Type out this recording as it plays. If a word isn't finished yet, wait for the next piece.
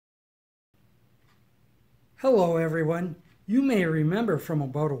Hello everyone. You may remember from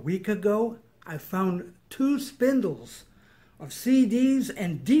about a week ago, I found 2 spindles of CDs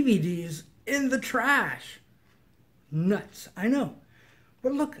and DVDs in the trash. Nuts, I know.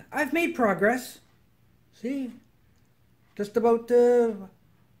 But look, I've made progress. See? Just about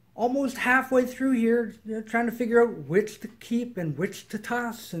almost halfway through here, trying to figure out which to keep and which to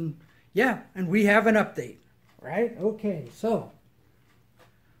toss. And yeah, and we have an update, right? Okay, so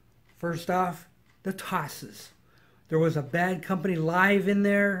first off, the tosses. There was a Bad Company Live in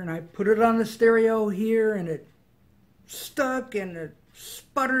there, and I put it on the stereo here, and it stuck, and it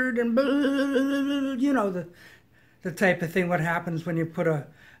sputtered, and you know, the type of thing what happens when you put a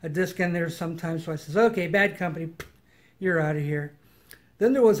disc in there sometimes. So I says, okay, Bad Company, you're out of here.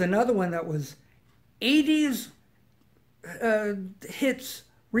 Then there was another one that was 80s hits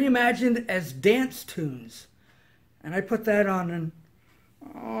reimagined as dance tunes. And I put that on, and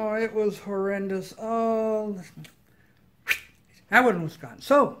oh, it was horrendous. Oh, that one was gone.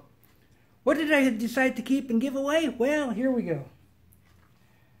 So, what did I decide to keep and give away? Well, here we go.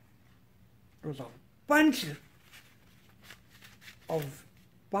 There was a bunch of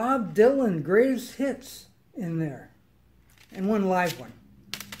Bob Dylan greatest hits in there, and one live one.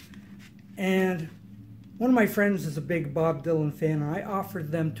 And one of my friends is a big Bob Dylan fan, and I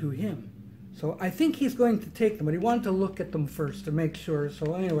offered them to him. So I think he's going to take them, but he wanted to look at them first to make sure.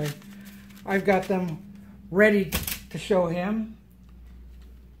 So anyway, I've got them ready to show him.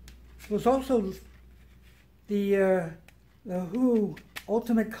 There was also the Who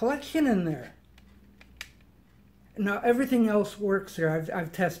Ultimate Collection in there. Now everything else works here.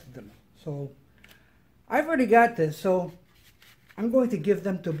 I've tested them. So I've already got this. So I'm going to give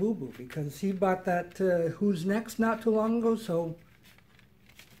them to Boo Boo because he bought that Who's Next not too long ago. So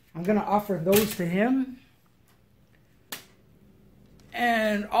I'm going to offer those to him.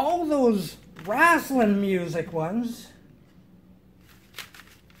 And all those wrestling music ones,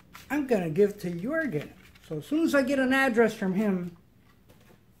 I'm going to give to Jurgen. So as soon as I get an address from him,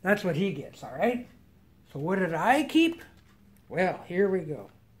 that's what he gets, all right? So what did I keep? Well, here we go.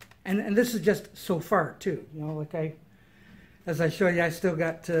 And this is just so far, too. You know, like as I show you, I still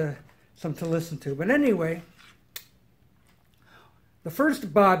got some to listen to. But anyway, the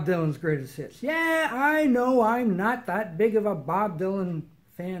first Bob Dylan's greatest hits. Yeah, I know I'm not that big of a Bob Dylan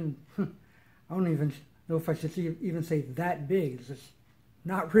fan. I don't even know if I should even say that big. It's just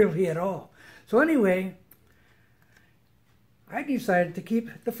not really at all. So anyway, I decided to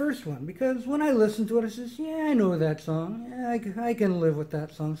keep the first one because when I listened to it, I says, yeah, I know that song. Yeah, I can live with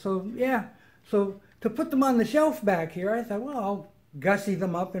that song. So yeah, so to put them on the shelf back here, I thought, well, I'll gussy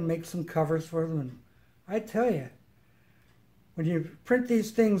them up and make some covers for them. And I tell you, when you print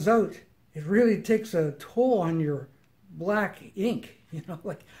these things out, it really takes a toll on your black ink. You know,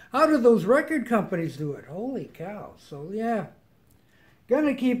 like, how do those record companies do it? Holy cow. So, yeah.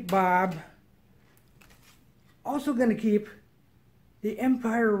 Gonna keep Bob. Also gonna keep the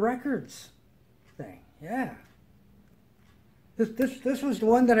Empire Records thing. Yeah. This was the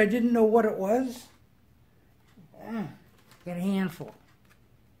one that I didn't know what it was. Yeah. Got a handful.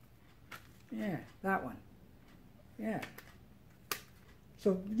 Yeah, that one. Yeah.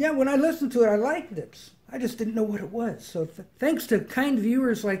 So, yeah, when I listened to it, I liked it. I just didn't know what it was. So, thanks to kind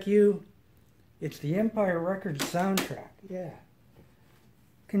viewers like you, it's the Empire Records soundtrack. Yeah.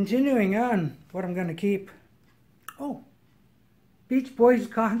 Continuing on, what I'm going to keep. Oh, Beach Boys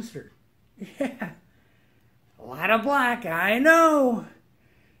concert. Yeah. A lot of black, I know.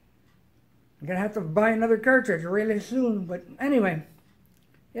 I'm going to have to buy another cartridge really soon. But anyway,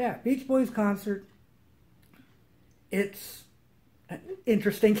 yeah, Beach Boys concert. It's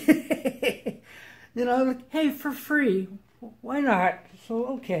interesting. You know, like, hey, for free, why not? So,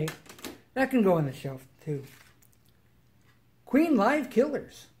 okay, that can go on the shelf, too. Queen Live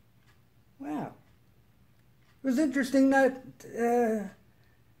Killers. Wow. It was interesting that, it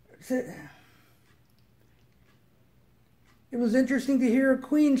was interesting to hear a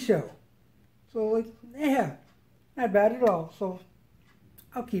Queen show. So, like, yeah, not bad at all. So,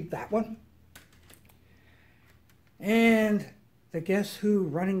 I'll keep that one. And the Guess Who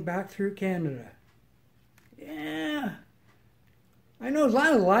running back through Canada. Yeah. I know a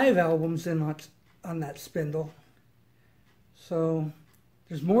lot of live albums on that spindle. So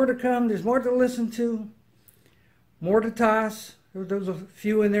there's more to come. There's more to listen to. More to toss. There's a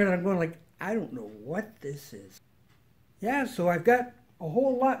few in there that I'm going like, I don't know what this is. Yeah, so I've got a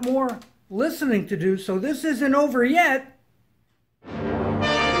whole lot more listening to do. So this isn't over yet.